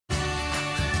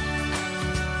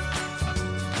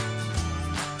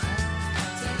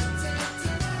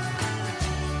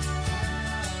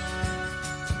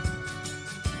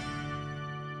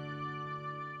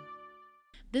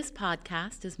This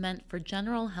podcast is meant for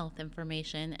general health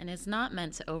information and is not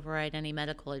meant to override any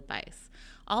medical advice.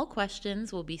 All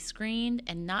questions will be screened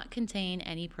and not contain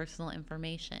any personal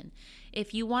information.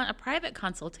 If you want a private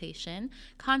consultation,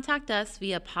 contact us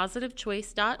via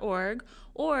positivechoice.org,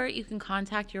 or you can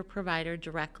contact your provider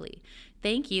directly.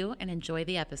 Thank you and enjoy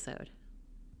the episode.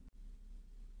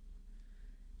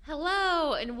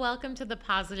 Hello, and welcome to the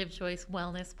Positive Choice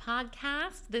Wellness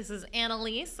Podcast. This is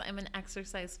Annalise. I'm an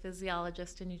exercise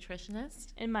physiologist and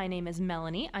nutritionist. And my name is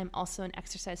Melanie. I'm also an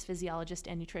exercise physiologist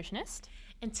and nutritionist.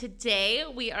 And today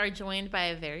we are joined by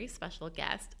a very special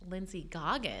guest, Lindsay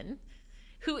Goggin,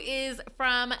 who is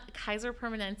from Kaiser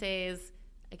Permanente's,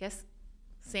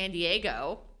 San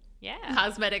Diego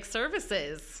Cosmetic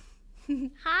Services.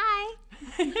 Hi.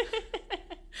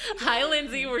 Hi,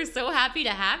 Lindsay. We're so happy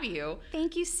to have you.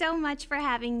 Thank you so much for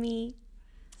having me.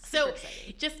 So,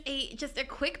 just a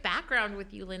quick background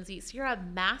with you, Lindsay. So, you're a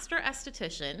master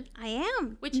esthetician. I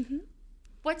am. Which,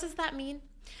 what does that mean?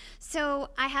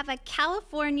 So, I have a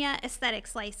California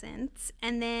aesthetics license,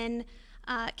 and then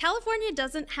California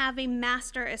doesn't have a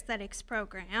master aesthetics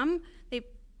program. They've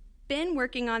been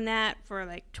working on that for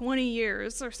like 20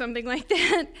 years or something like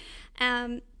that.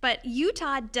 But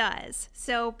Utah does.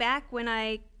 So back when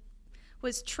I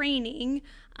was training,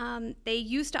 they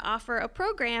used to offer a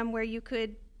program where you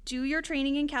could do your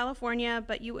training in California,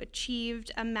 but you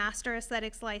achieved a master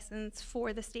aesthetics license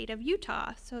for the state of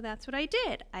Utah. So that's what I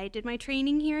did. I did my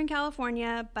training here in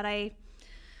California, but I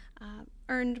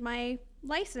earned my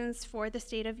license for the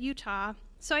state of Utah.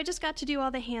 So I just got to do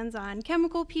all the hands-on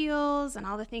chemical peels and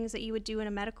all the things that you would do in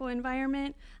a medical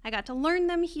environment. I got to learn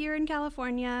them here in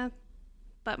California,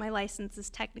 but my license is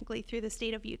technically through the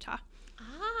state of Utah.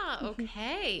 Ah,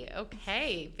 okay.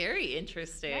 Very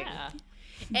interesting. Yeah.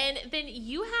 And then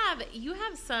you have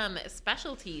some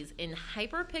specialties in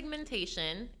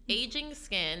hyperpigmentation, aging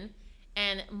skin,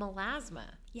 and melasma.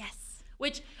 Yes.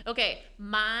 Which, I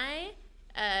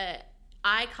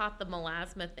caught the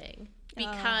melasma thing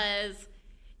because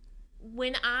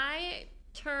when I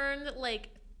turned like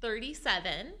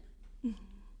 37,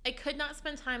 I could not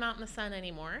spend time out in the sun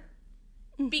anymore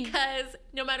because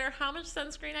no matter how much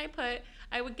sunscreen I put,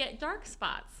 I would get dark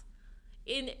spots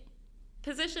in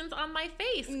positions on my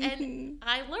face. And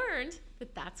I learned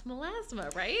that that's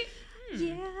melasma, right?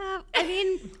 Yeah. I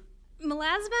mean,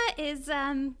 melasma is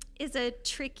a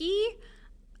tricky,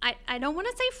 I don't want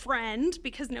to say friend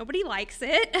because nobody likes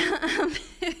it.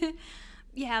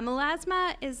 Yeah,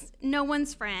 melasma is no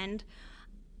one's friend,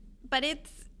 but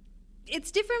it's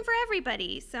different for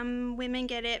everybody. Some women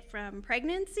get it from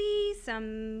pregnancy.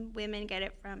 Some women get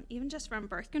it from even just from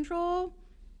birth control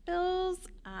pills.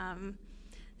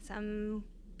 Some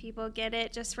people get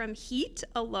it just from heat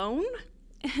alone,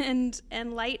 and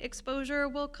light exposure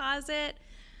will cause it.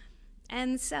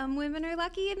 And some women are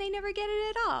lucky and they never get it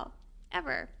at all,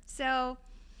 ever. So,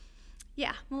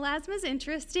 yeah, melasma is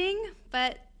interesting,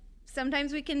 but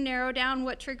sometimes we can narrow down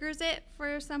what triggers it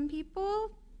for some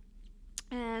people.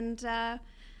 And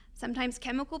sometimes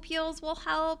chemical peels will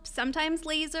help. Sometimes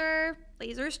laser.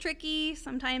 Laser's tricky.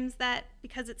 Sometimes that,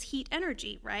 because it's heat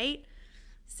energy, right?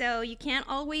 So you can't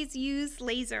always use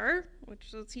laser,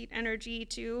 which is heat energy,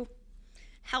 to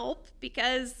help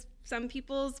because some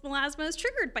people's melasma is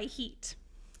triggered by heat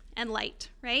and light,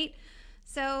 right?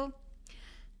 So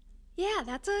yeah,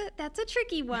 that's a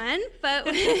tricky one, but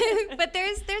but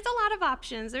there's a lot of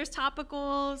options. There's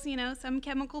topicals, some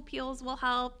chemical peels will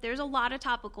help. There's a lot of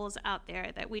topicals out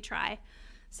there that we try.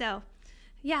 So,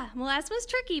 yeah, melasma's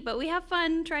tricky, but we have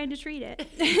fun trying to treat it.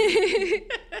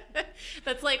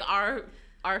 That's like our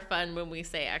fun when we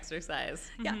say exercise.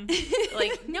 Yeah.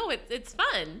 Like, no, it's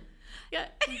fun. Yeah.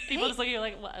 People just look at you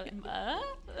like, what?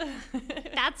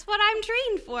 That's what I'm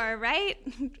trained for, right?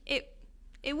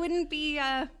 It wouldn't be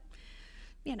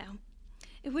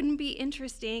it wouldn't be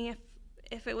interesting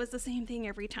if it was the same thing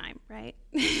every time, right?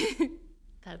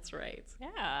 That's right.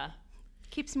 Yeah.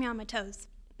 Keeps me on my toes.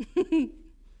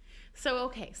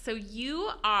 So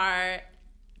you are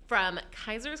from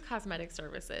Kaiser's Cosmetic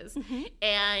Services,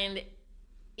 and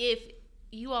if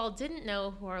you all didn't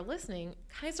know who are listening,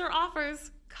 Kaiser offers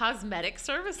cosmetic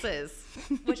services.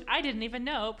 Which I didn't even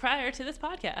know prior to this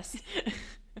podcast.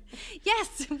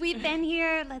 Yes, we've been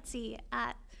here,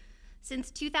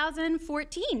 since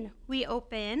 2014 we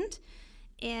opened,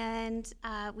 and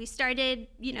we started,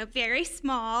 very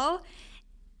small,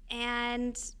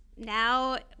 and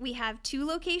now we have 2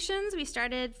 locations. We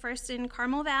started first in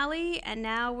Carmel Valley, and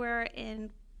now we're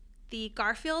in the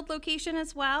Garfield location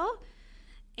as well.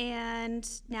 And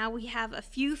now we have a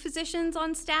few physicians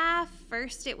on staff.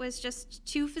 First, it was just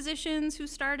 2 physicians who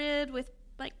started with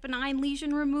like benign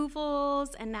lesion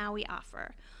removals, and now we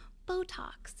offer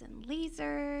Botox and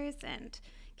lasers and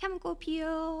chemical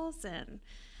peels and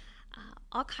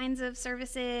all kinds of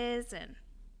services and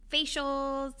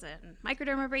facials and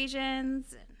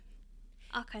microdermabrasions and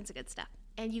all kinds of good stuff.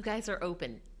 And you guys are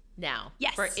open now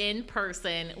Yes. for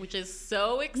in-person, which is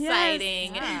so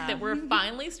exciting that we're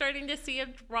finally starting to see a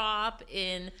drop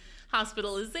in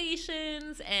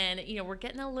hospitalizations, and we're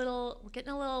getting a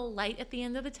little light at the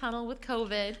end of the tunnel with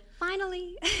COVID.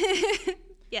 Finally.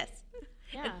 Yes.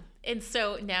 Yeah. And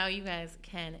so now you guys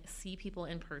can see people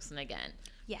in person again.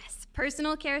 Yes,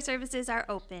 personal care services are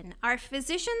open. Our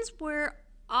physicians were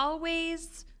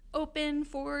always open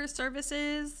for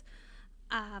services.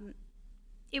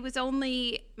 It was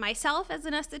only myself as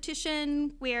an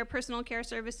esthetician where personal care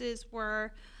services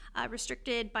were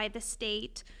restricted by the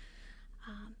state.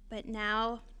 But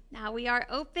now we are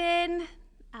open.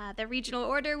 The regional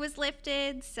order was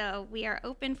lifted, so we are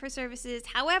open for services.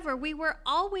 However, we were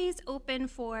always open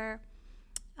for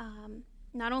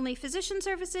not only physician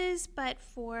services, but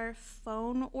for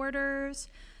phone orders.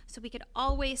 So we could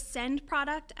always send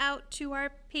product out to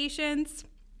our patients.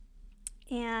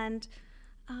 And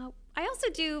I also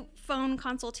do phone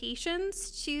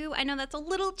consultations too. I know that's a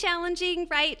little challenging,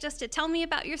 right? Just to tell me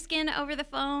about your skin over the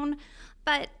phone.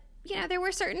 But, there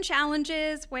were certain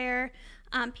challenges where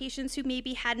patients who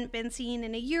maybe hadn't been seen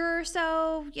in a year or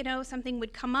so, something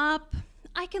would come up.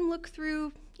 I can look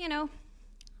through,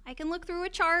 a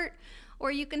chart,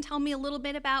 or you can tell me a little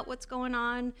bit about what's going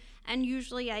on, and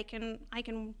usually I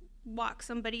can walk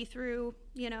somebody through,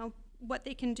 what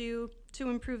they can do to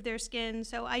improve their skin.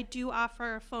 So I do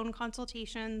offer phone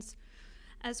consultations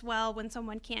as well when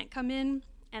someone can't come in,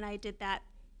 and I did that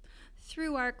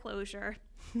through our closure.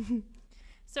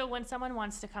 So when someone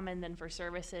wants to come in then for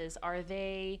services, are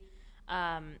they,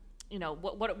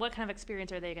 what kind of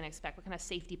experience are they going to expect? What kind of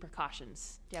safety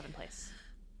precautions do you have in place?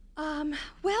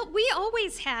 Well, we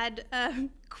always had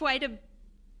quite a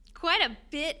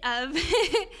bit of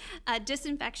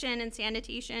disinfection and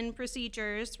sanitation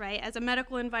procedures, right? As a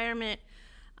medical environment,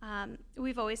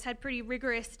 we've always had pretty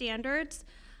rigorous standards.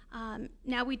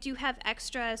 Now we do have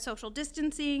extra social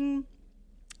distancing,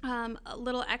 a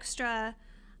little extra,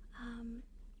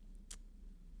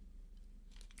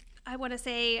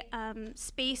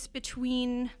 space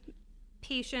between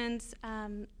patients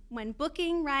when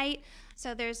booking, right?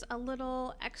 So there's a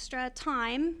little extra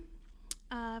time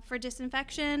for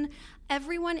disinfection.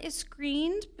 Everyone is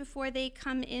screened before they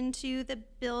come into the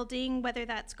building, whether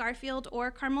that's Garfield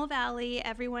or Carmel Valley.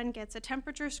 Everyone gets a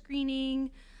temperature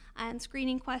screening and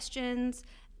screening questions.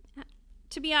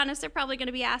 To be honest, they're probably going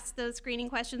to be asked those screening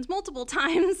questions multiple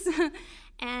times.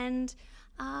 And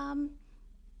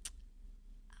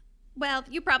well,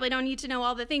 you probably don't need to know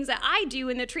all the things that I do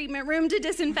in the treatment room to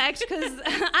disinfect, because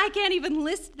I can't even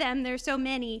list them. There's so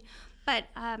many. But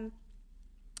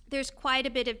there's quite a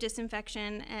bit of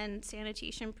disinfection and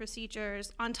sanitation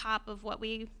procedures on top of what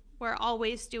we were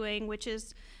always doing, which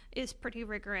is pretty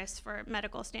rigorous for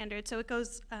medical standards. So it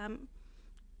goes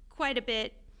quite a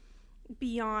bit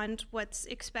beyond what's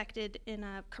expected in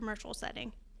a commercial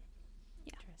setting.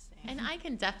 And I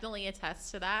can definitely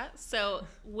attest to that. So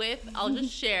I'll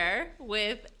just share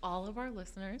with all of our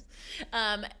listeners,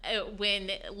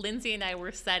 when Lindsay and I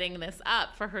were setting this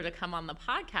up for her to come on the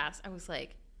podcast, I was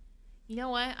like, you know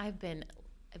what? I've been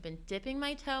dipping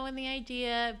my toe in the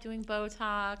idea of doing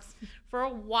Botox for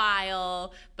a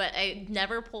while, but I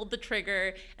never pulled the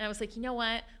trigger. And I was like, you know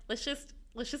what? Let's just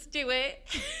do it.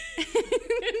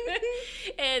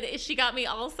 And she got me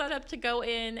all set up to go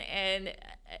in, and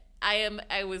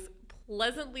I was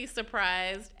pleasantly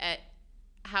surprised at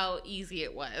how easy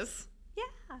it was.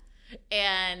 Yeah.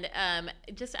 And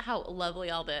just how lovely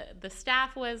all the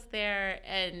staff was there,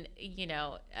 and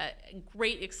a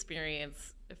great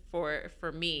experience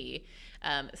for me.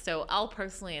 So I'll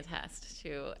personally attest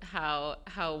to how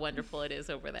wonderful it is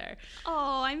over there.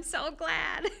 Oh, I'm so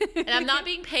glad. And I'm not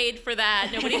being paid for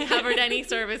that. Nobody covered any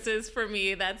services for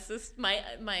me. That's just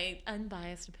my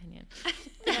unbiased opinion.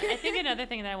 I think another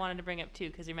thing that I wanted to bring up too,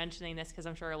 because you're mentioning this, because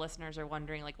I'm sure our listeners are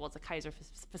wondering, like, well, it's a Kaiser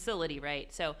facility,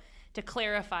 right? So to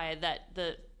clarify that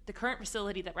the current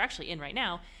facility that we're actually in right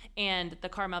now and the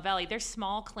Carmel Valley, they're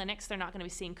small clinics. They're not going to be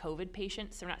seeing COVID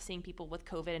patients. They're not seeing people with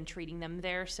COVID and treating them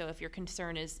there. So if your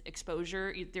concern is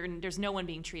exposure, there's no one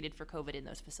being treated for COVID in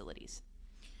those facilities.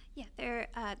 Yeah,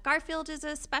 Garfield is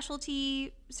a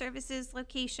specialty services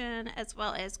location, as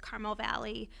well as Carmel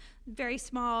Valley, very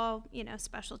small,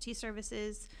 specialty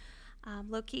services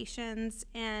locations,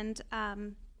 and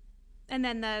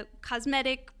then the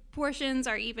cosmetic portions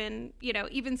are even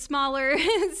smaller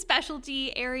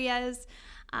specialty areas.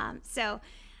 So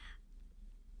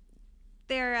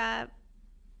they're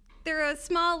a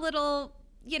small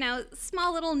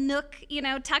little nook,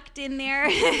 tucked in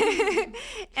there,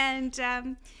 and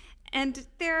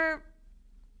they're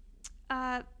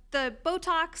the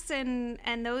Botox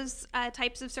and those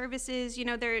types of services.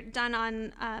 They're done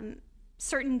on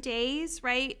certain days,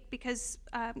 right? Because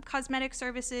cosmetic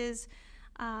services.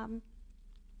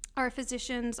 Our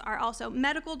physicians are also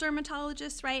medical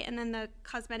dermatologists, right? And then the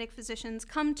cosmetic physicians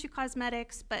come to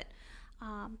cosmetics, but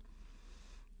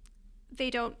they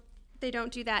don't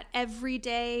do that every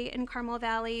day in Carmel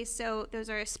Valley. So those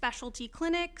are specialty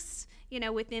clinics,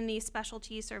 within these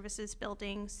specialty services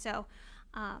buildings. So,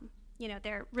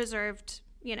 they're reserved,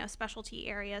 specialty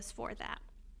areas for that.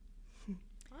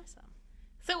 Awesome.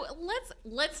 So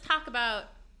let's talk about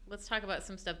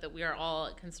some stuff that we are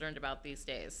all concerned about these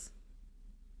days.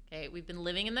 Okay, we've been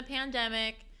living in the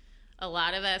pandemic. A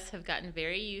lot of us have gotten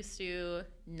very used to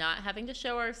not having to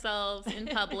show ourselves in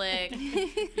public.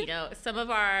 Some of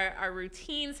our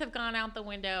routines have gone out the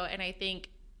window, and I think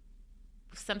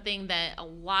something that a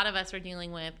lot of us are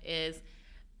dealing with is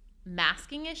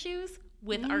masking issues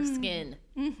with our skin.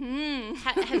 Mm-hmm.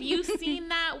 Have you seen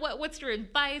that? What's your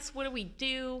advice? What do we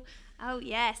do? Oh,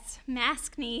 yes.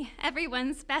 Maskne,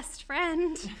 everyone's best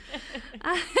friend.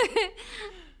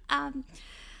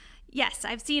 Yes,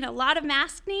 I've seen a lot of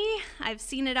maskne. I've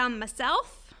seen it on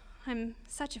myself. I'm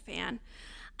such a fan.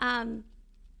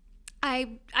 I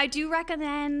do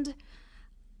recommend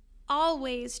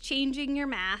always changing your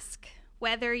mask,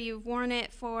 whether you've worn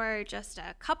it for just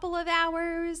a couple of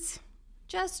hours.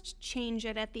 Just change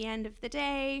it at the end of the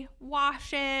day.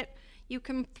 Wash it. You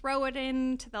can throw it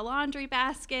into the laundry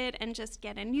basket and just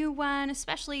get a new one,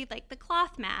 especially like the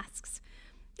cloth masks.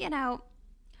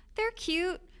 They're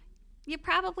cute. You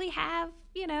probably have,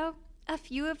 a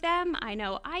few of them. I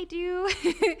know I do.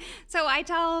 So I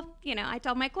tell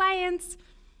my clients,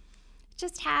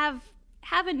 just have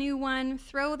a new one,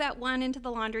 throw that one into the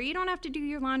laundry. You don't have to do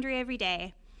your laundry every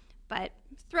day, but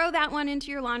throw that one into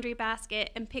your laundry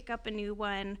basket and pick up a new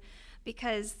one,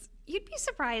 because you'd be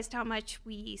surprised how much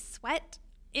we sweat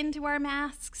into our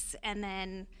masks, and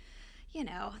then,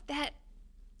 that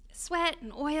sweat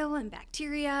and oil and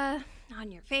bacteria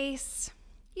on your face.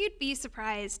 You'd be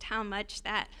surprised how much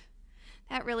that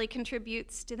really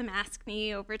contributes to the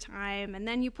maskne over time. And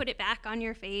then you put it back on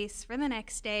your face for the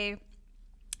next day.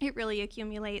 It really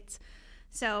accumulates.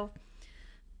 So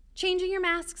changing your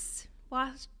masks,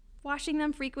 washing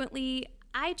them frequently.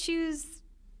 I choose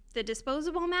the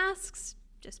disposable masks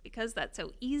just because that's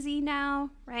so easy now,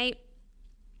 right?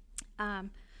 I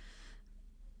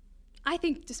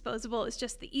think disposable is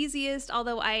just the easiest,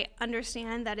 although I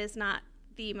understand that is not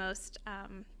the most,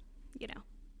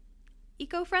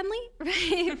 eco-friendly,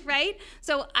 right?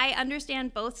 So I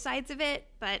understand both sides of it,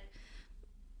 but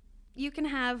you can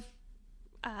have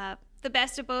the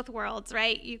best of both worlds,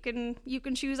 right? You can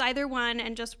choose either one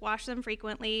and just wash them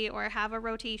frequently, or have a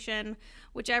rotation.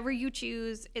 Whichever you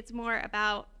choose, it's more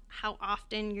about how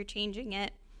often you're changing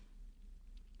it.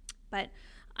 But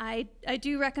I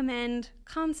do recommend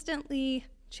constantly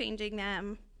changing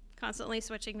them, constantly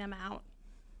switching them out,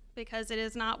 because it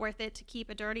is not worth it to keep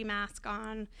a dirty mask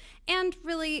on. And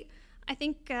really, I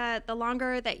think the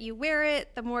longer that you wear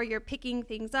it, the more you're picking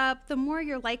things up, the more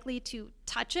you're likely to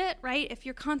touch it, right? If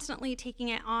you're constantly taking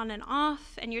it on and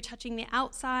off and you're touching the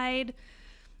outside,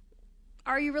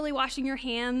 are you really washing your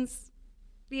hands?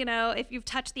 If you've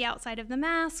touched the outside of the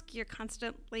mask, you're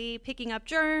constantly picking up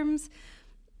germs.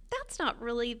 That's not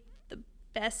really the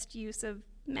best use of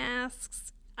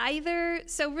masks either.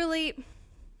 So really,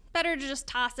 better to just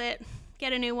toss it,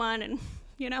 get a new one, and,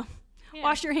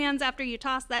 wash your hands after you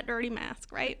toss that dirty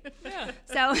mask, right? Yeah.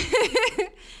 So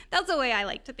that's the way I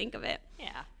like to think of it.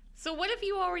 Yeah. So what if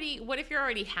you're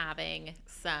already having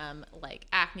some like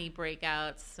acne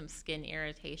breakouts, some skin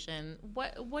irritation?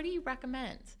 What do you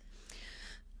recommend?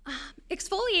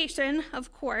 Exfoliation,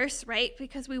 of course, right?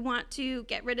 Because we want to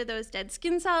get rid of those dead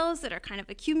skin cells that are kind of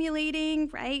accumulating,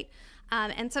 right?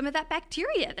 And some of that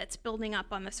bacteria that's building up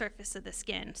on the surface of the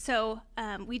skin. So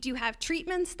we do have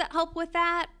treatments that help with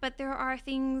that, but there are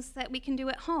things that we can do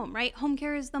at home, right? Home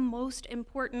care is the most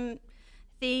important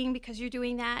thing because you're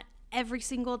doing that every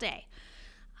single day.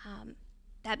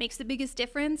 That makes the biggest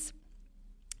difference.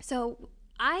 So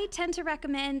I tend to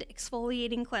recommend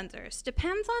exfoliating cleansers.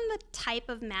 Depends on the type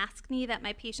of maskne that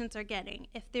my patients are getting.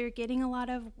 If they're getting a lot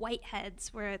of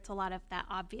whiteheads, where it's a lot of that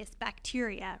obvious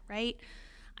bacteria, right?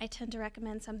 I tend to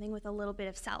recommend something with a little bit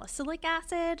of salicylic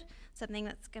acid, something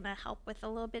that's going to help with a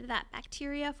little bit of that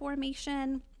bacteria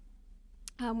formation.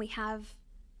 We have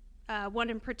one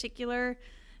in particular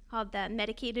called the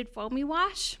medicated foamy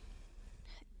wash.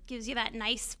 gives you that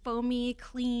nice foamy,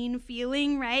 clean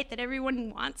feeling, right? That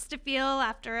everyone wants to feel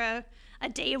after a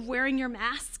day of wearing your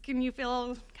mask and you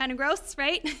feel kind of gross,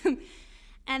 right?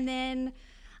 And then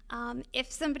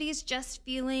if somebody's just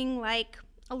feeling like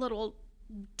a little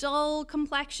dull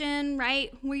complexion,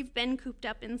 right? We've been cooped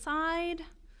up inside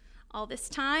all this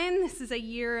time. This is a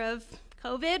year of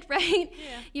COVID, right?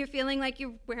 Yeah. You're feeling like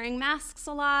you're wearing masks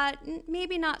a lot.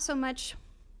 Maybe not so much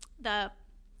the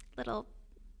little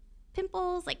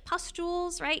pimples, like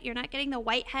pustules, right? You're not getting the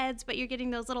whiteheads, but you're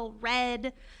getting those little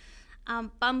red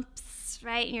bumps,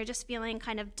 right? And you're just feeling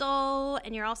kind of dull,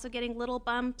 and you're also getting little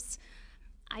bumps.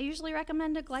 I usually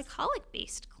recommend a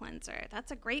glycolic-based cleanser.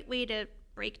 That's a great way to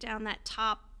break down that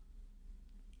top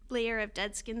layer of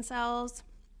dead skin cells.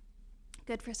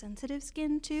 Good for sensitive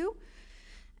skin too.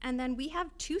 And then we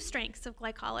have 2 strengths of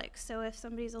glycolic. So if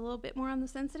somebody's a little bit more on the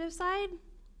sensitive side,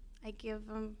 I give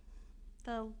them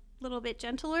the little bit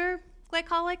gentler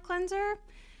glycolic cleanser.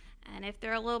 And if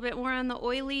they're a little bit more on the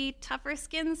oily, tougher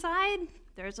skin side,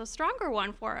 there's a stronger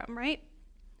one for them, right?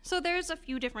 So there's a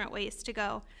few different ways to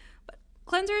go. But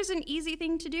cleanser is an easy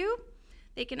thing to do.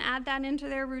 They can add that into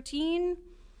their routine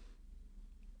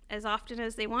as often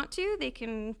as they want to. They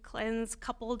can cleanse a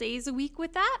couple days a week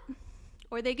with that,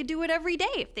 or they could do it every day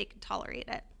if they could tolerate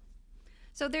it.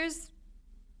 So there's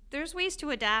ways to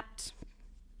adapt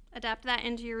that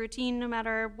into your routine no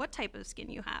matter what type of skin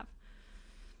you have.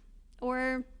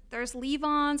 Or there's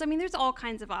leave-ons. I mean, there's all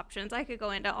kinds of options. I could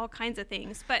go into all kinds of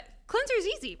things, but cleanser's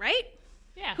easy, right?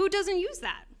 Yeah. Who doesn't use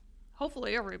that?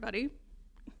 Hopefully everybody.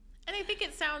 And I think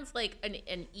it sounds like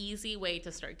an easy way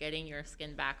to start getting your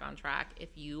skin back on track if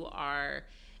you are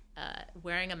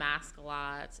wearing a mask a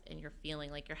lot and you're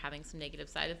feeling like you're having some negative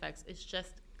side effects. Is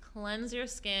just cleanse your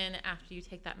skin after you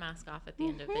take that mask off at the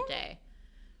end of the day.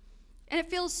 And it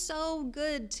feels so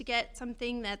good to get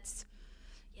something that's,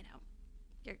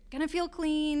 you're going to feel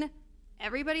clean.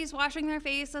 Everybody's washing their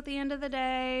face at the end of the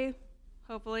day,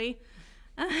 hopefully.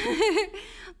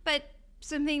 But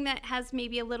something that has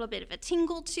maybe a little bit of a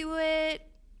tingle to it,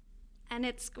 and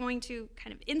it's going to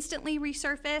kind of instantly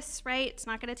resurface, right? It's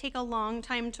not going to take a long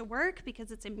time to work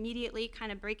because it's immediately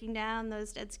kind of breaking down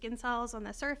those dead skin cells on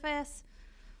the surface.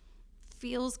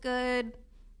 Feels good.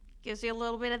 Gives you a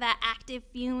little bit of that active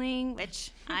feeling,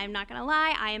 which I'm not going to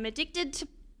lie, I am addicted to,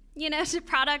 to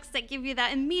products that give you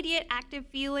that immediate active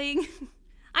feeling.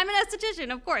 I'm an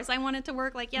esthetician, of course. I want it to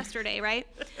work like yesterday, right?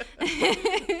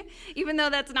 Even though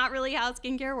that's not really how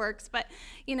skincare works, but,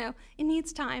 it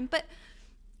needs time. But,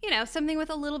 something with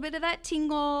a little bit of that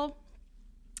tingle.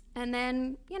 And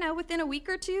then, within a week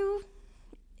or two,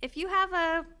 if you have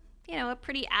a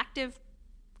pretty active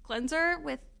cleanser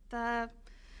with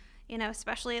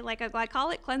especially like a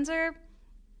glycolic cleanser,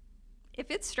 if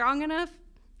it's strong enough,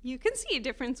 you can see a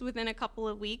difference within a couple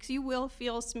of weeks. You will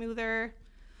feel smoother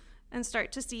and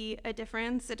start to see a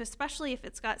difference. And especially if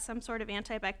it's got some sort of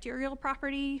antibacterial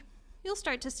property, you'll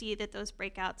start to see that those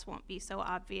breakouts won't be so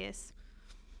obvious,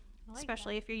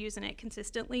 especially if you're using it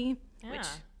consistently, which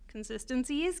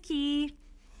consistency is key.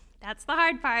 That's the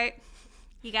hard part.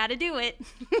 You got to do it.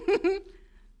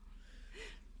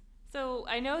 So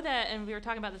I know that, and we were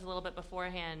talking about this a little bit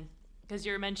beforehand, because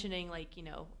you were mentioning,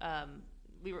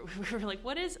 we were like,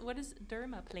 what is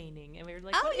dermaplaning? And we were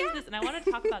like, what is this? And I wanted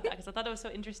to talk about that because I thought that was so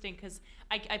interesting, because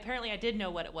I did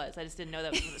know what it was. I just didn't know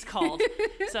that was what it was called.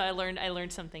 So I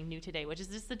learned something new today, which is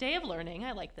just the day of learning.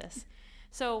 I like this.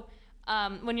 So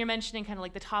when you're mentioning kind of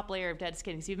like the top layer of dead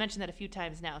skin, because you've mentioned that a few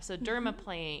times now. So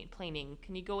dermaplaning,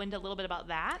 can you go into a little bit about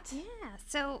that? Yeah.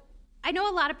 So I know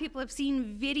a lot of people have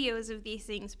seen videos of these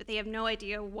things, but they have no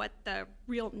idea what the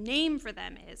real name for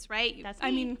them is, right? That's me.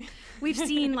 I mean, we've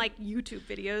seen like YouTube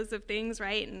videos of things,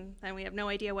 right? And then we have no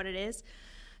idea what it is.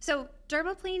 So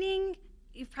dermaplaning,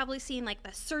 you've probably seen like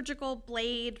the surgical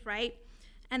blade, right?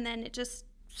 And then it just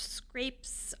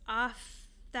scrapes off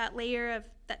that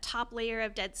top layer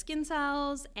of dead skin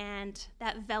cells and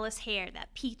that vellus hair,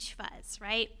 that peach fuzz,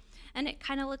 right? And it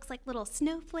kind of looks like little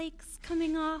snowflakes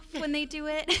coming off when they do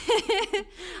it.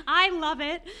 I love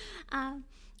it.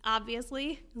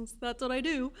 Obviously, that's what I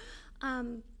do.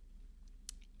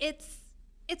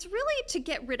 It's really to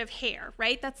get rid of hair,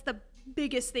 right? That's the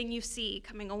biggest thing you see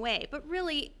coming away. But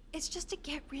really, it's just to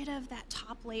get rid of that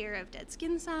top layer of dead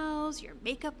skin cells. Your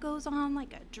makeup goes on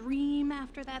like a dream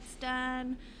after that's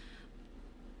done.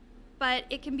 But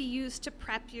it can be used to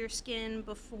prep your skin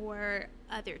before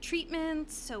other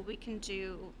treatments. So we can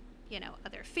do,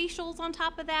 other facials on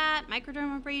top of that,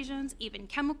 microdermabrasions, even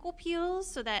chemical peels,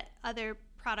 so that other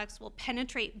products will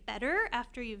penetrate better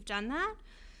after you've done that.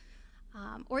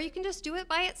 Or you can just do it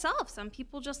by itself. Some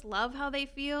people just love how they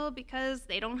feel because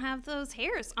they don't have those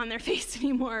hairs on their face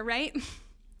anymore, right?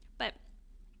 But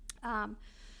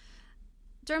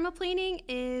dermaplaning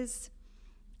is,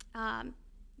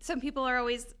 some people are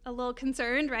always a little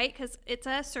concerned, right? Because it's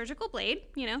a surgical blade,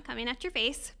 coming at your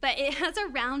face, but it has a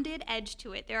rounded edge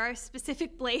to it. There are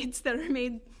specific blades that are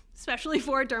made especially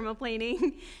for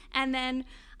dermaplaning. And then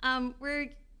we're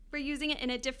using it in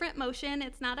a different motion.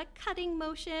 It's not a cutting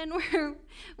motion.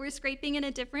 We're scraping in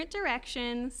a different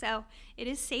direction, so it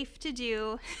is safe to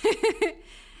do.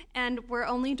 And we're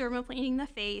only dermaplaning the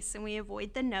face, and we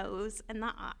avoid the nose and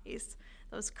the eyes,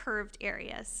 those curved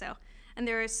areas. So, and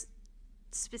there's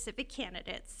specific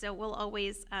candidates, so we'll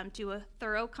always do a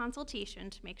thorough consultation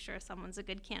to make sure someone's a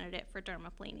good candidate for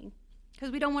dermaplaning.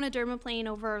 Because we don't want to dermaplane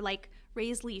over like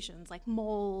raised lesions, like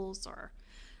moles or,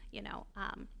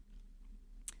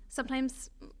 sometimes,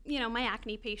 my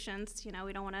acne patients,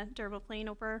 we don't want to dermaplane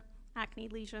over acne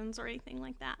lesions or anything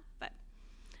like that. But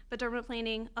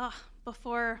dermaplaning,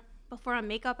 before a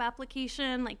makeup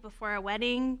application, like before a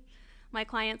wedding, my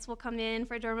clients will come in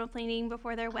for dermaplaning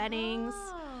before their weddings.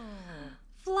 Oh.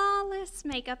 Flawless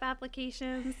makeup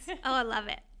applications. Oh, I love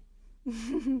it.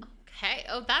 Okay.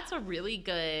 Oh, that's a really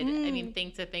good,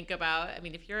 thing to think about.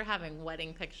 If you're having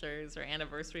wedding pictures or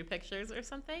anniversary pictures or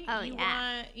something,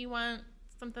 you want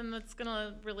something that's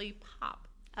gonna really pop.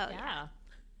 Oh yeah.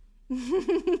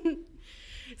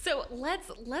 So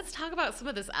let's talk about some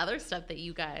of this other stuff that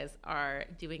you guys are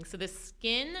doing. So the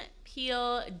skin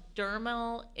peel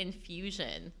dermal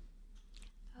infusion.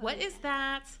 What is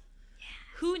that? Yes.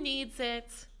 Who needs it?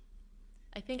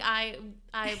 I think I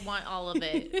want all of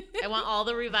it. I want all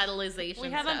the revitalization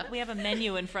stuff. We have a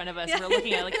menu in front of us. We're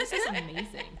looking at this is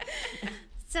amazing.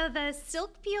 So the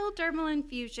silk peel dermal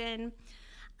infusion,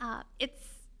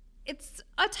 it's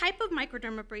a type of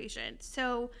microdermabrasion.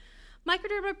 So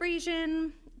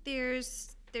microdermabrasion,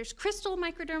 there's crystal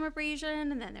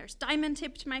microdermabrasion, and then there's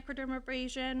diamond-tipped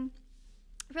microdermabrasion.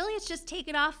 Really, it's just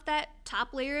taking off that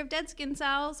top layer of dead skin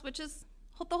cells, which is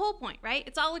the whole point, right?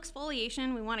 It's all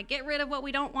exfoliation. We want to get rid of what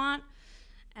we don't want,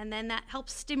 and then that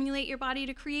helps stimulate your body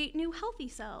to create new healthy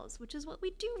cells, which is what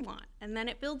we do want. And then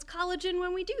it builds collagen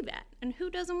when we do that. And who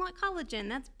doesn't want collagen?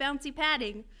 That's bouncy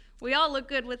padding. We all look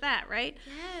good with that, right?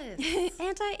 Yes.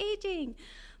 Anti-aging.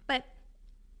 But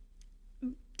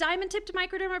diamond-tipped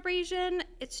microdermabrasion,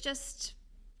 it's just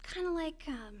kind of like,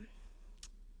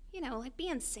 like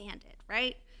being sanded,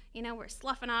 right? We're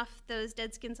sloughing off those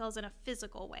dead skin cells in a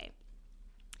physical way.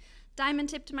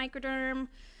 Diamond-tipped microderm,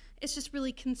 it's just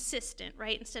really consistent,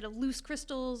 right? Instead of loose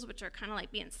crystals, which are kind of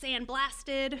like being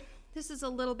sandblasted, this is a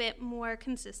little bit more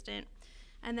consistent.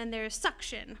 And then there's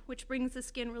suction, which brings the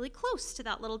skin really close to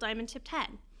that little diamond-tipped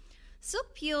head.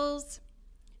 Silk peels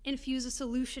infuse a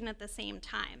solution at the same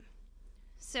time.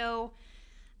 So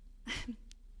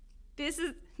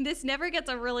this never gets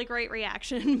a really great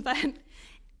reaction, but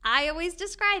I always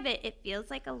describe it. It feels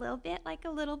like a little bit like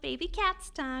a little baby cat's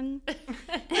tongue.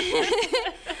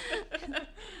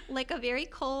 Like a very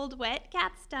cold, wet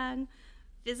cat's tongue.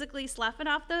 Physically sloughing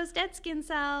off those dead skin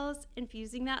cells,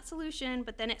 infusing that solution,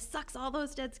 but then it sucks all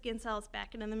those dead skin cells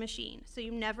back into the machine. So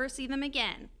you never see them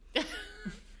again.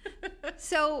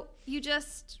 So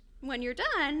when you're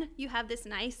done, you have this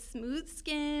nice smooth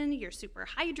skin. You're super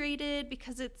hydrated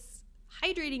because it's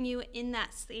hydrating you in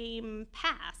that same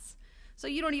pass. So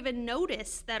you don't even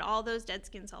notice that all those dead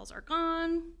skin cells are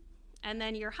gone, and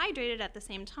then you're hydrated at the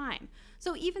same time.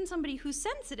 So even somebody who's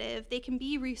sensitive, they can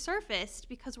be resurfaced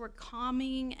because we're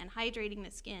calming and hydrating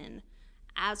the skin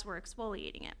as we're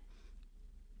exfoliating it.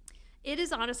 It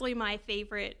is honestly my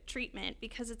favorite treatment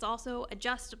because it's also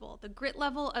adjustable. The grit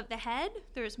level of the head,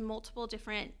 there's multiple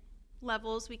different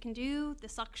levels we can do. The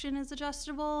suction is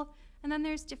adjustable, and then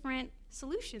there's different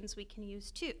solutions we can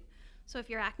use too. So if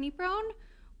you're acne prone,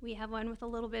 we have one with a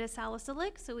little bit of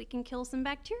salicylic so we can kill some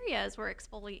bacteria as we're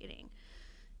exfoliating.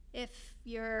 If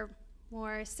you're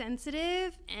more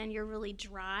sensitive and you're really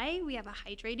dry, we have a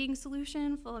hydrating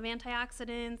solution full of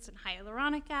antioxidants and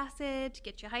hyaluronic acid to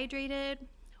get you hydrated.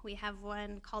 We have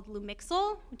one called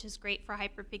Lumixil, which is great for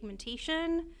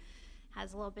hyperpigmentation.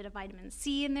 Has a little bit of vitamin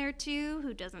C in there too.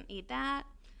 Who doesn't need that?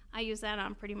 I use that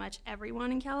on pretty much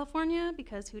everyone in California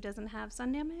because who doesn't have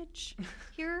sun damage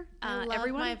here? I love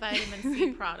everyone. my vitamin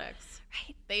C products.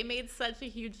 Right. They made such a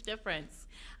huge difference.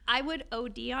 I would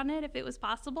OD on it if it was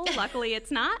possible. Luckily,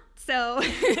 it's not. So,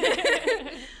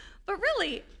 but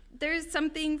really, there's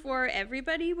something for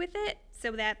everybody with it.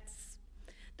 So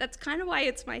that's kind of why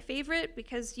it's my favorite,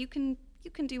 because you can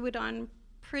do it on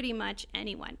pretty much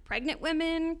anyone. Pregnant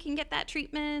women can get that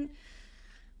treatment.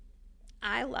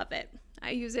 I love it.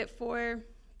 I use it for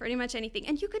pretty much anything.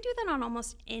 And you could do that on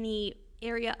almost any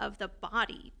area of the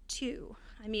body too.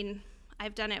 I mean,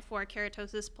 I've done it for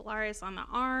keratosis pilaris on the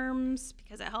arms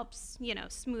because it helps,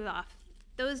 smooth off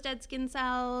those dead skin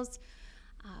cells.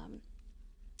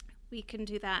 We can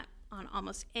do that on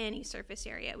almost any surface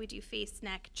area. We do face,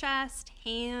 neck, chest,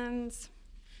 hands.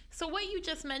 So what you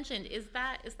just mentioned, is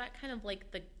that kind of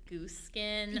like the goose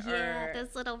skin? Yeah, or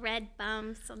those little red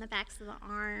bumps on the backs of the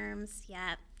arms.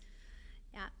 Yeah.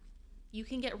 you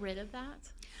can get rid of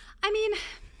that? I mean,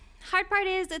 hard part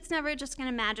is it's never just going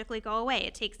to magically go away.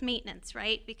 It takes maintenance,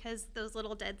 right? Because those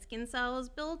little dead skin cells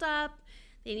build up.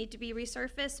 They need to be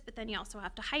resurfaced, but then you also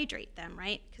have to hydrate them,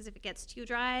 right? Because if it gets too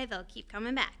dry, they'll keep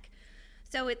coming back.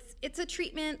 So it's a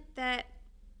treatment that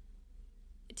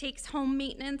takes home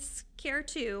maintenance care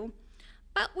too.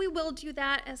 But we will do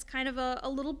that as kind of a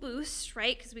little boost,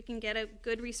 right? Because we can get a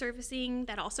good resurfacing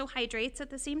that also hydrates at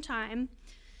the same time.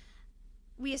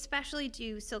 We especially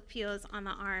do silk peels on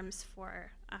the arms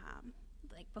for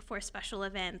like before special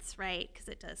events, right? Because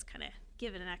it does kind of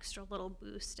give it an extra little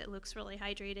boost. It looks really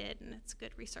hydrated and it's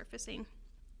good resurfacing.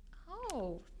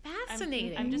 Oh,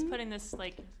 fascinating. I'm just putting this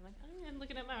I'm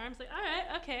looking at my arms like, all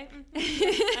right, okay.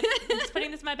 I'm just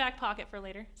putting this in my back pocket for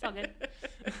later. It's all good.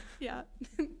 Yeah.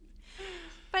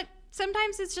 But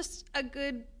sometimes it's just a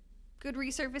good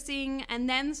resurfacing, and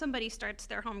then somebody starts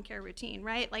their home care routine,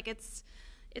 right? Like it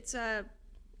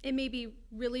may be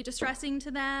really distressing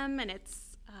to them, and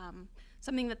it's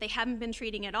something that they haven't been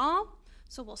treating at all.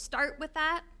 So we'll start with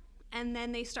that, and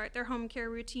then they start their home care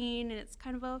routine, and it's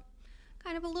kind of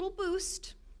a little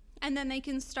boost. And then they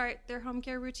can start their home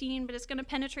care routine, but it's going to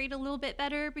penetrate a little bit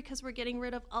better because we're getting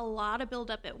rid of a lot of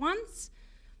buildup at once.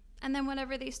 And then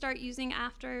whatever they start using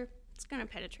after, it's going to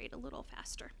penetrate a little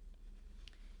faster.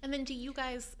 And then do you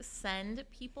guys send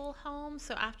people home?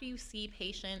 So after you see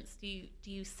patients, do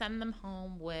you send them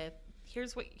home with,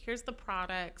 here's the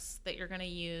products that you're going to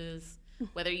use,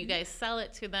 whether you guys sell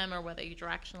it to them or whether you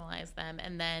directionalize them,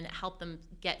 and then help them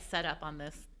get set up on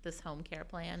this home care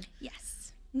plan? Yes.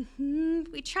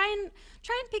 Mm-hmm. We try and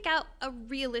pick out a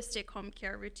realistic home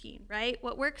care routine, right?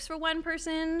 What works for one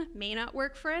person may not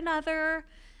work for another.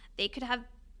 They could have,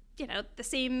 the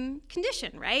same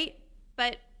condition, right?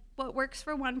 But what works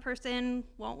for one person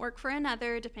won't work for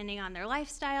another, depending on their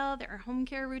lifestyle. Their home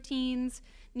care routines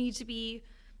need to be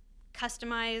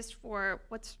customized for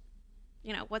what's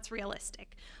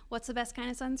realistic. What's the best kind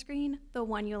of sunscreen? The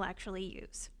one you'll actually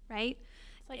use, right?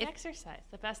 It's like exercise.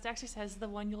 The best exercise is the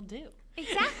one you'll do.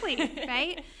 Exactly,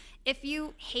 right? If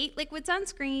you hate liquid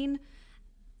sunscreen,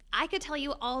 I could tell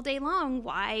you all day long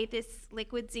why this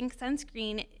liquid zinc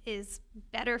sunscreen is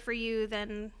better for you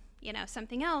than,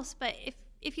 something else. But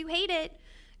if you hate it,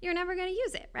 you're never going to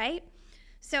use it, right?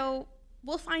 So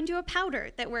we'll find you a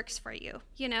powder that works for you.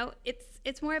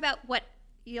 It's more about what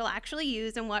you'll actually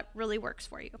use and what really works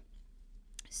for you.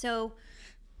 So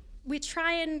we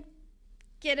try and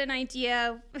get an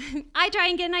idea. I try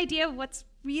and get an idea of what's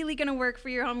really going to work for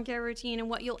your home care routine and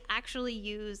what you'll actually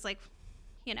use. Like,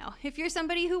 if you're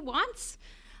somebody who wants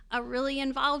a really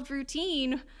involved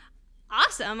routine,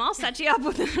 awesome. I'll set you up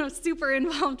with a super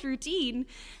involved routine,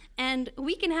 and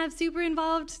we can have super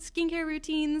involved skincare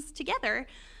routines together.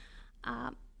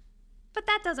 But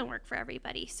that doesn't work for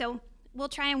everybody. So we'll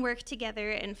try and work together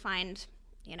and find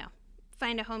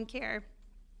a home care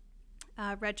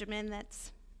regimen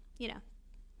that's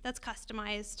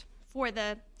customized for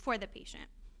the patient.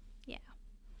 Yeah.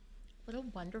 What a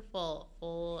wonderful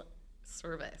full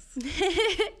service.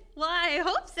 Well, I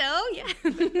hope so.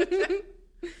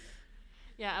 Yeah.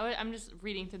 Yeah, I'm just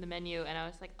reading through the menu, and I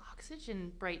was like,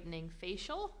 oxygen brightening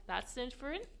facial? That's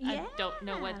different. Yeah. I don't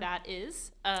know what that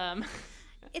is.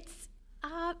 It's,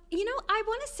 I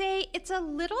want to say it's a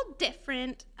little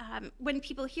different. When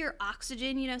people hear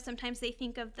oxygen, sometimes they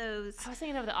think of those. I was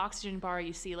thinking of the oxygen bar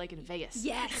you see like in Vegas.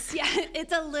 Yes, yeah,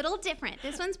 it's a little different.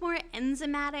 This one's more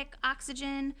enzymatic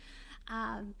oxygen.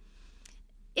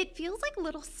 It feels like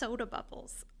little soda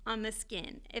bubbles on the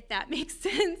skin, if that makes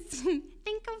sense.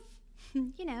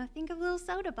 Think of little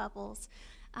soda bubbles.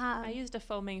 I used a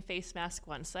foaming face mask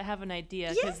once, so I have an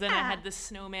idea, because then I had this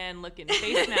snowman-looking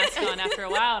face mask on after a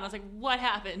while, and I was like, what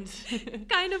happened?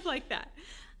 Kind of like that.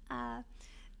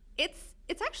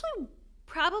 It's actually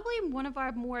probably one of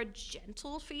our more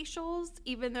gentle facials,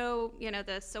 even though,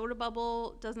 the soda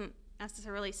bubble doesn't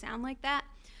necessarily sound like that.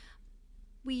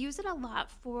 We use it a lot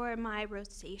for my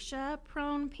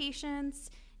rosacea-prone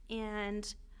patients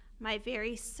and my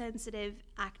very sensitive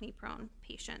acne-prone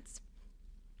patients.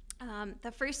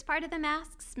 The first part of the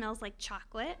mask smells like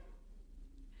chocolate.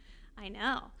 I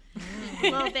know. A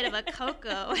little bit of a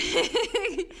cocoa.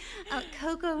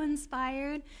 Cocoa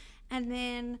inspired. And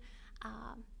then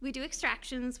we do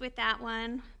extractions with that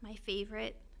one. My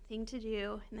favorite thing to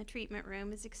do in the treatment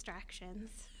room is extractions.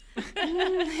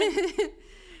 I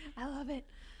love it.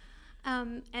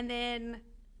 And then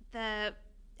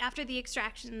after the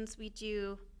extractions, we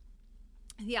do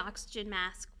the oxygen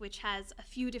mask, which has a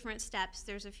few different steps.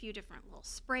 There's a few different little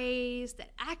sprays that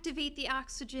activate the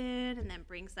oxygen and then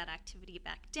brings that activity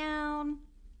back down.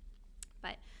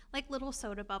 But like little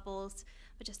soda bubbles,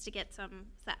 but just to get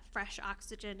that fresh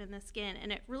oxygen in the skin.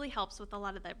 And it really helps with a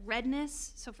lot of the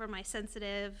redness. So for my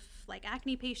sensitive, like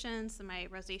acne patients and my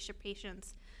rosacea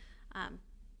patients,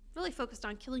 really focused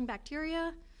on killing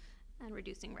bacteria and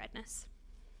reducing redness.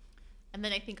 And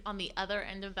then I think on the other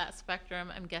end of that spectrum,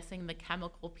 I'm guessing the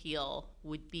chemical peel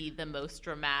would be the most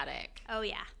dramatic. Oh,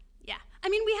 yeah. Yeah. I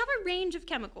mean, we have a range of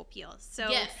chemical peels. So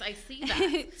yes, I see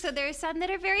that. So there are some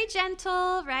that are very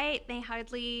gentle, right?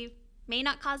 They may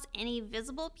not cause any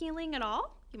visible peeling at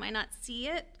all. You might not see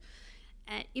it.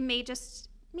 You may just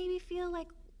maybe feel like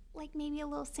maybe a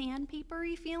little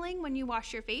sandpapery feeling when you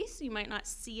wash your face. You might not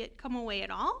see it come away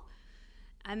at all.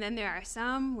 And then there are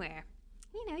some where,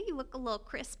 you look a little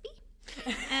crispy.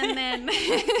 And then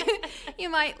you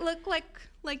might look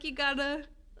like you got a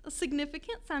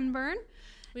significant sunburn.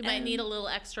 We might need a little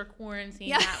extra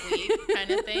quarantine that week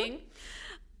kind of thing.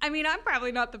 I mean, I'm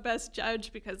probably not the best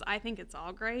judge because I think it's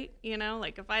all great,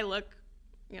 like if I look,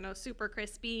 super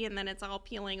crispy and then it's all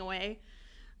peeling away,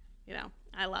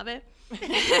 I love it.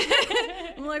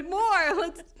 I'm like, more,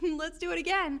 let's do it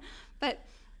again. But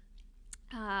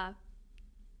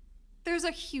there's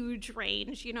a huge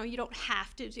range, you don't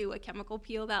have to do a chemical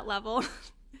peel that level.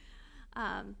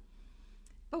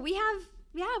 But we have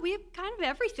kind of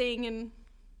everything, and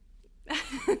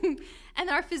and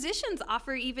our physicians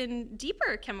offer even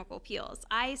deeper chemical peels.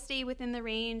 I stay within the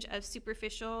range of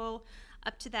superficial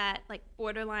up to that like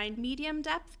borderline medium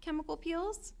depth chemical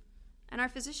peels, and our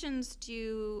physicians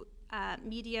do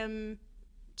medium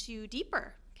to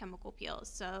deeper chemical peels.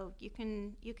 So you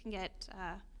can get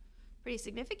pretty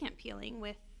significant peeling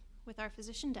with our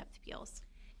physician depth peels.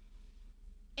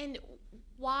 And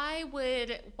why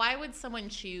would someone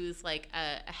choose like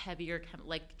a heavier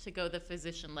to go the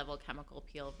physician level chemical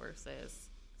peel versus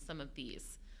some of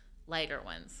these lighter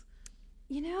ones?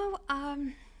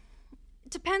 It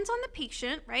depends on the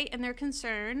patient, right, and their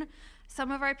concern.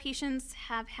 Some of our patients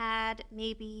have had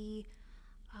maybe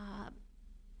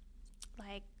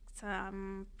like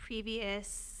some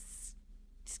previous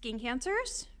skin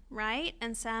cancers, right?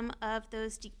 And some of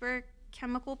those deeper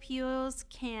chemical peels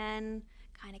can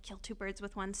kind of kill two birds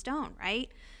with one stone, right?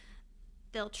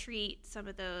 They'll treat some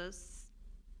of those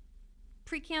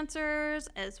precancers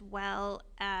as well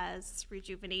as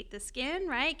rejuvenate the skin,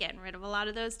 right? Getting rid of a lot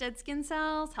of those dead skin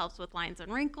cells, helps with lines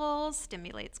and wrinkles,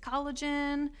 stimulates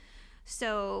collagen.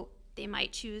 So they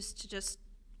might choose to just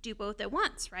do both at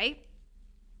once, right?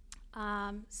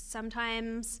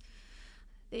 Sometimes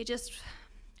they just,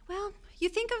 you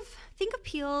think of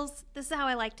peels, this is how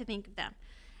I like to think of them.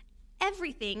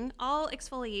 Everything, all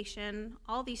exfoliation,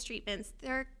 all these treatments,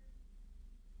 they're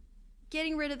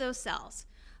getting rid of those cells.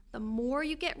 The more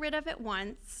you get rid of at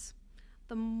once,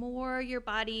 the more your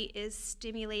body is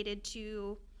stimulated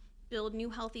to build new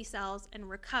healthy cells and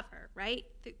recover, right?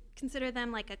 Consider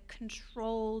them like a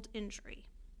controlled injury,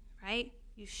 right?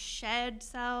 You shed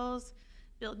cells,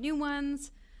 build new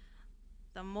ones.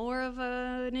 The more of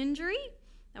an injury,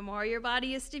 the more your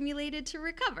body is stimulated to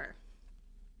recover.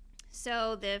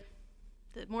 So the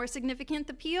more significant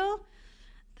the peel,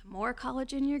 the more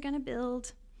collagen you're going to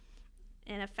build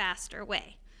in a faster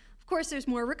way. Of course, there's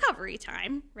more recovery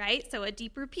time, right? So a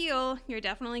deeper peel, you're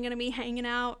definitely going to be hanging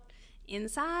out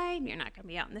inside. You're not going to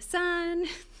be out in the sun.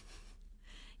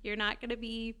 You're not going to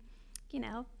be,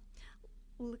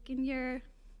 looking your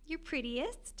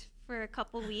prettiest for a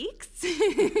couple weeks,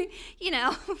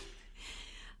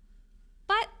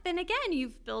 But then again,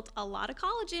 you've built a lot of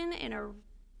collagen in a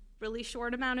really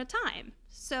short amount of time.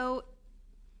 So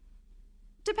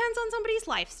depends on somebody's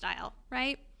lifestyle,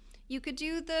 right? You could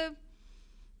do the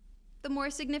more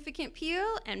significant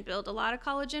peel and build a lot of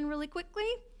collagen really quickly,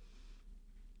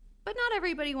 but not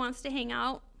everybody wants to hang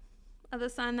out of the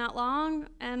sun that long.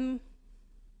 And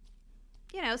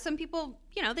some people,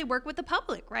 they work with the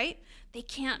public, right? They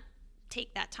can't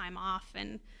take that time off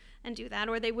and do that,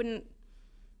 or they wouldn't,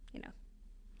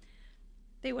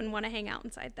 they wouldn't want to hang out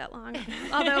inside that long.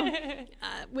 Although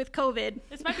with COVID,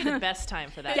 this might be the best time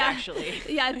for that, actually.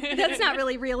 Yeah, that's not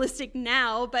really realistic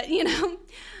now, but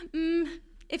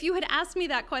if you had asked me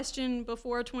that question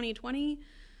before 2020,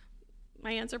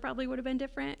 my answer probably would have been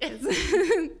different.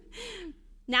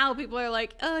 Now people are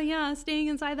like, oh yeah, staying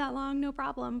inside that long, no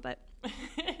problem. But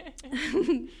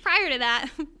Prior to that,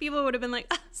 people would have been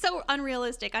like, so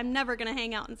unrealistic. I'm never going to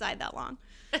hang out inside that long.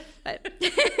 But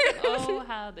oh,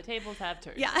 how the tables have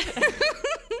turned. Yeah.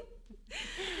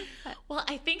 Well,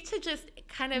 I think to just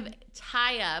kind of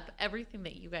tie up everything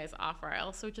that you guys offer, I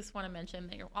also just want to mention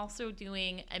that you're also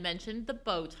doing, I mentioned the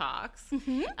Botox,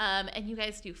 and you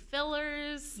guys do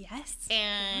fillers. Yes.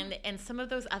 And some of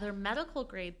those other medical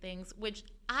grade things, which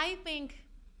I think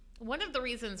one of the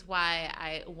reasons why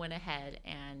I went ahead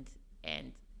and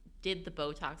did the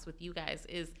Botox with you guys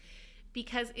is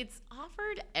because it's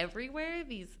offered everywhere,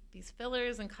 these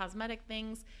fillers and cosmetic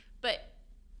things, but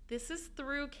this is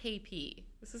through KP.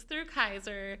 This is through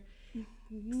Kaiser.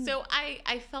 So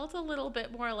I felt a little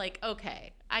bit more like,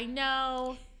 okay, I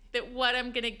know that what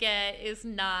I'm going to get is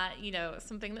not,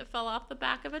 something that fell off the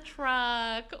back of a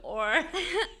truck or...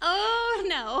 Oh,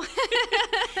 no.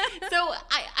 So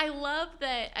I love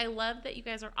that you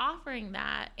guys are offering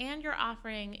that, and you're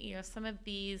offering, some of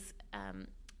these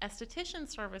esthetician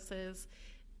services,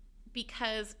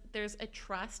 because there's a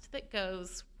trust that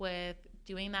goes with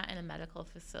doing that in a medical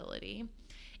facility.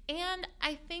 And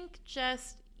I think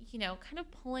just, kind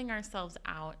of pulling ourselves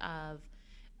out of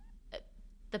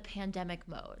the pandemic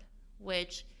mode,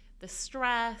 which the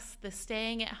stress, the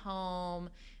staying at home,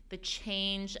 the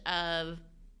change of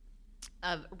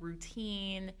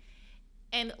routine,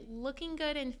 and looking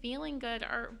good and feeling good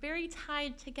are very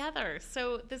tied together.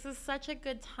 So this is such a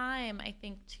good time, I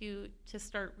think, to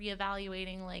start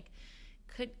reevaluating, like,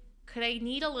 could I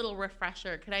need a little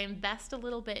refresher? Could I invest a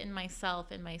little bit in myself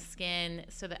and my skin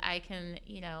so that I can,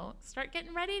 start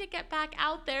getting ready to get back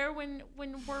out there when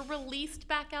we're released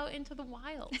back out into the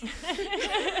wild?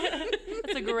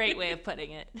 That's a great way of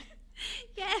putting it.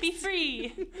 Yes. Be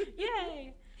free.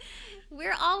 Yay.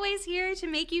 We're always here to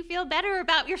make you feel better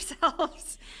about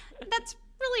yourselves. That's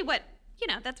really what,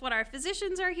 that's what our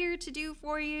physicians are here to do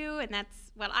for you, and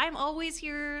that's what I'm always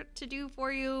here to do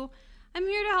for you. I'm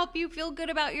here to help you feel good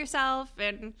about yourself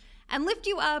and lift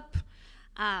you up.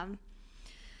 And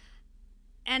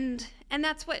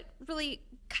that's what really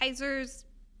Kaiser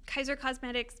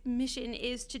Cosmetics' mission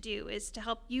is to do, is to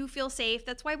help you feel safe.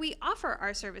 That's why we offer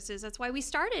our services. That's why we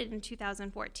started in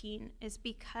 2014, is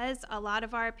because a lot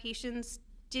of our patients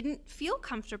didn't feel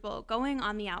comfortable going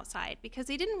on the outside because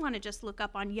they didn't want to just look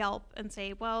up on Yelp and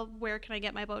say, well, where can I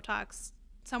get my Botox?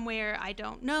 Somewhere I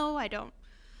don't know. I don't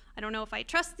know if I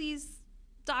trust these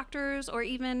doctors, or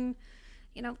even,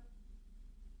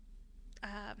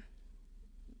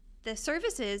 the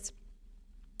services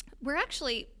were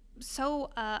actually so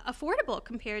affordable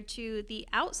compared to the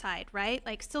outside, right?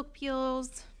 Like silk peel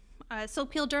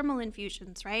dermal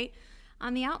infusions, right?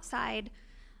 On the outside,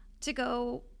 to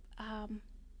go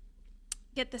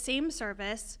get the same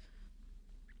service.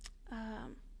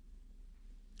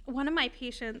 One of my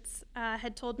patients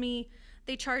had told me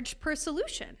they charge per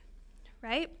solution,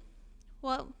 right?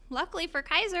 Well, luckily for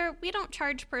Kaiser, we don't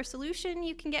charge per solution.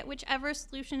 You can get whichever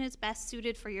solution is best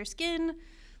suited for your skin.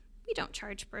 We don't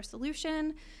charge per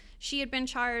solution. She had been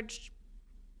charged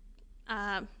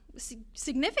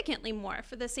significantly more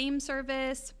for the same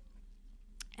service.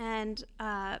 And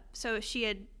so she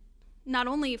had, not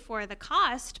only for the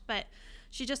cost, but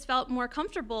she just felt more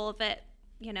comfortable that,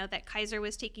 that Kaiser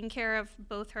was taking care of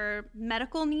both her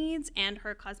medical needs and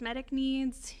her cosmetic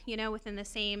needs, within the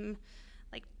same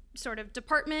sort of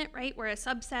department, right? We're a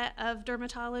subset of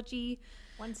dermatology.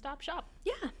 One-stop shop.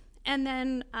 Yeah. And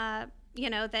then,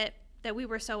 that we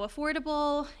were so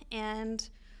affordable, and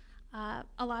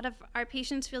a lot of our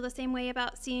patients feel the same way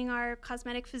about seeing our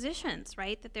cosmetic physicians,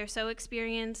 right? That they're so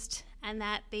experienced, and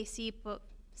that they see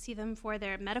them for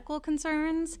their medical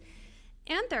concerns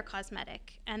and their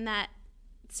cosmetic, and that,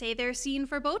 say, they're seen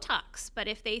for Botox, but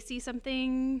if they see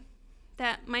something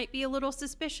that might be a little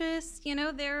suspicious,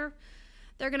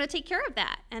 they're going to take care of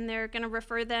that, and they're going to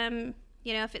refer them,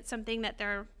 if it's something that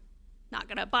they're not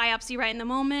going to biopsy right in the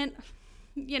moment,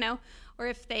 or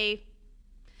if they,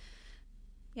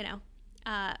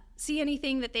 see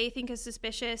anything that they think is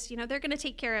suspicious, they're going to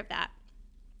take care of that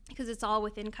because it's all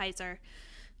within Kaiser.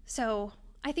 So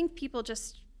I think people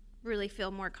just really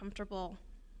feel more comfortable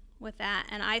with that,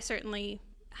 and I certainly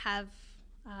have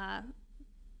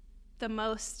the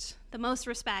most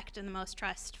respect and the most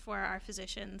trust for our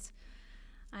physicians.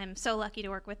 I'm so lucky to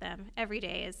work with them every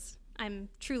day. I'm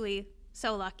truly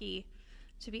so lucky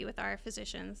to be with our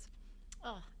physicians.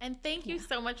 Oh, and thank you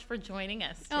so much for joining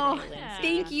us today, Oh, Lindsay.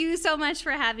 thank you so much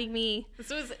for having me.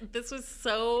 This was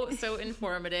so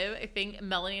informative. I think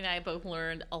Melanie and I both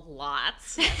learned a lot.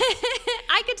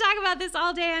 I could talk about this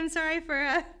all day. I'm sorry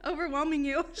for overwhelming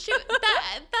you. Shoot,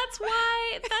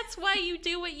 that's why you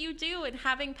do what you do, and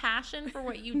having passion for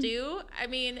what you do. I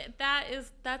mean,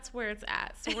 that's where it's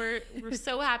at. So we're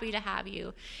so happy to have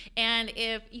you. And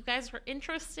if you guys are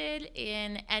interested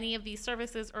in any of these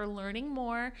services or learning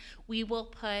more, we will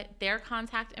put their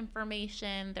contact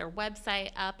information, their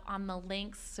website up on the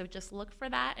links. So just look for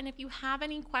that. And if you have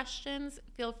any questions,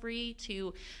 feel free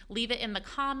to leave it in the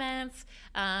comments.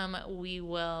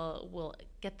 We'll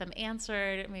get them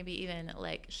answered. Maybe even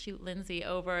like shoot Lindsay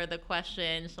over the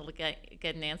question. She'll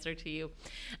get an answer to you.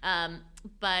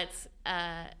 But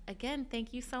again,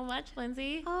 thank you so much,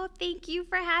 Lindsay. Oh, thank you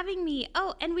for having me.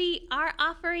 Oh, and we are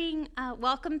offering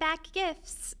welcome back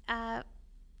gifts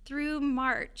through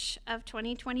March of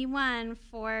 2021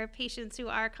 for patients who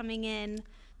are coming in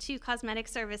to cosmetic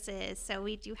services. So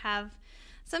we do have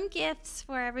some gifts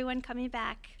for everyone coming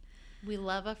back. We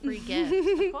love a free gift.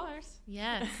 Of course.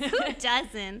 Yes. Who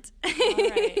doesn't? All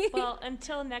right. Well,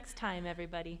 until next time,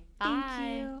 everybody.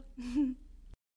 Bye. Thank you.